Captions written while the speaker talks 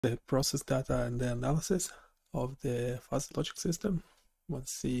the process data and the analysis of the fuzzy logic system.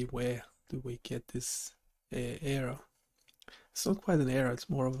 Let's see where do we get this error. It's not quite an error, it's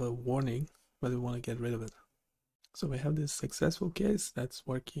more of a warning, but we want to get rid of it. So we have this successful case that's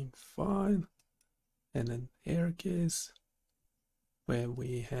working fine, and an error case where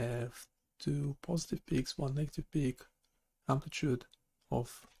we have 2 positive peaks, 1 negative peak, amplitude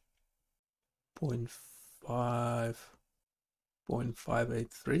of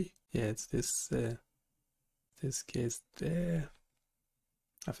 0.583. Yeah, it's this case there.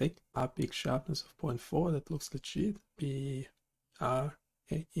 I think R peak sharpness of 0.4, that looks legit. BR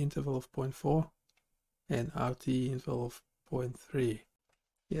interval of 0.4 and RT interval of 0.3.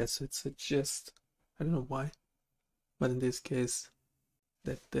 Yes, it suggests, I don't know why, but in this case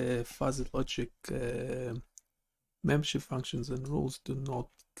that the fuzzy logic membership functions and rules do not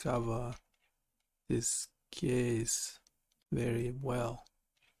cover this case very well.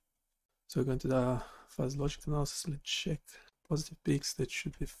 So we're going to the fuzzy logic analysis. Let's check positive peaks. That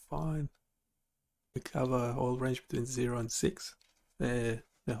should be fine. We cover a whole range between 0 and 6, the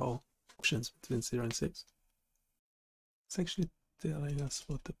whole options between 0 and 6. It's actually telling us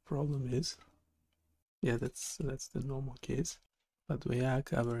what the problem is. Yeah, that's the normal case, but we are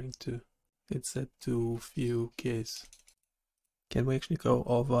covering 2. It's a too few case. Can we actually go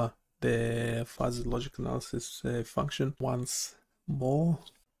over the fuzzy logic analysis function once more?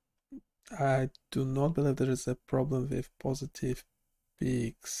 I do not believe there is a problem with positive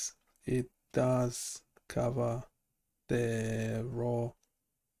peaks. It does cover the rho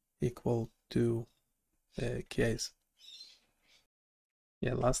equal to case.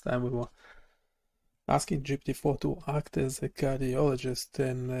 Yeah, last time we were asking GPT-4 to act as a cardiologist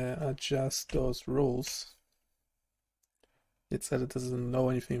and adjust those rules. It said it doesn't know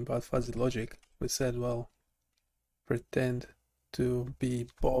anything about fuzzy logic. We said, well, pretend to be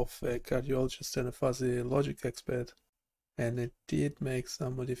both a cardiologist and a fuzzy logic expert, and it did make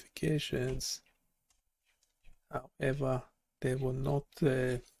some modifications. However, they were not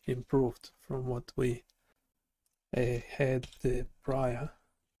improved from what we had prior.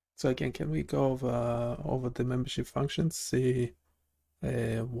 So again, can we go over the membership functions, see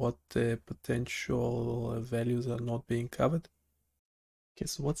what potential values are not being covered? Okay,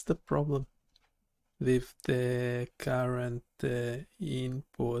 so what's the problem with the current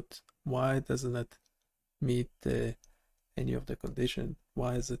input? Why doesn't it meet any of the condition?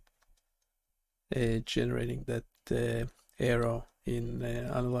 Why is it generating that error in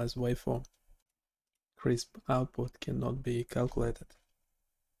analyzed waveform? Crisp output cannot be calculated.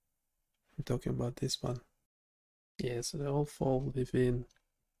 I'm talking about this one. Yeah, so they all fall within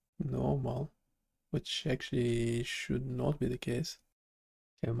normal, which actually should not be the case.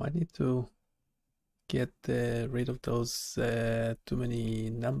 Okay, I might need to get rid of those too many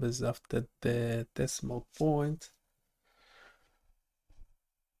numbers after the decimal point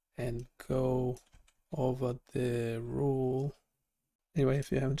and go over the rule. Anyway,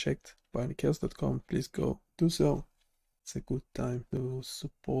 if you haven't checked bionicchaos.com, please go do so. It's a good time to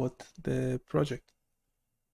support the project.